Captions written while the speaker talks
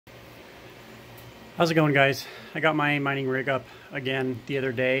How's it going, guys? I got my mining rig up again the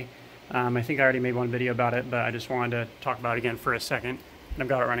other day. I think I already made one video about it, but I just wanted to talk about it again for a second. And I've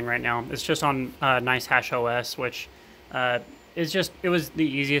got it running right now. It's just on NiceHash OS, which it was the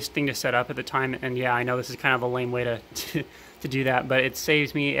easiest thing to set up at the time. And yeah, I know this is kind of a lame way to do that, but it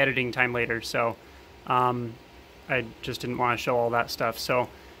saves me editing time later. So I just didn't want to show all that stuff. So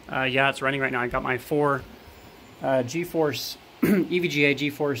yeah, it's running right now. I got my four GeForce EVGA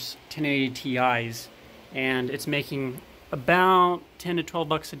GeForce 1080 Ti's, and it's making about 10 to 12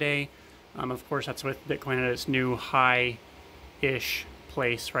 bucks a day. Of course, that's with Bitcoin at its new high-ish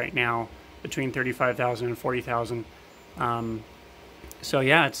place right now, between 35,000 and 40,000. So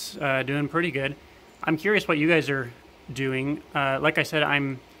yeah, it's doing pretty good. I'm curious what you guys are doing. Like I said,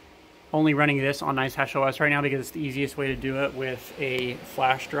 I'm only running this on NiceHash OS right now because it's the easiest way to do it, with a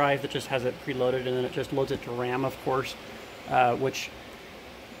flash drive that just has it preloaded, and then it just loads it to RAM, of course, which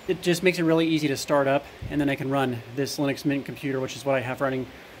it just makes it really easy to start up, and then I can run this Linux Mint computer, which is what I have running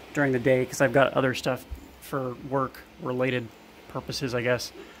during the day, because I've got other stuff for work-related purposes, I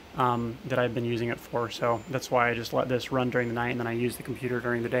guess, that I've been using it for. So that's why I just let this run during the night, and then I use the computer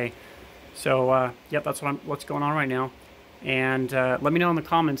during the day. So yep, that's what's going on right now. And let me know in the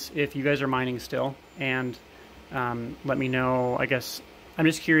comments if you guys are mining still, and let me know. I guess I'm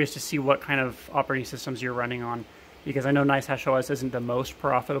just curious to see what kind of operating systems you're running on, because I know NiceHash OS isn't the most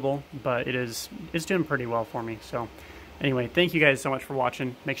profitable, but it's doing pretty well for me. So anyway, thank you guys so much for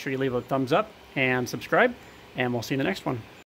watching. Make sure you leave a thumbs up and subscribe, and we'll see you in the next one.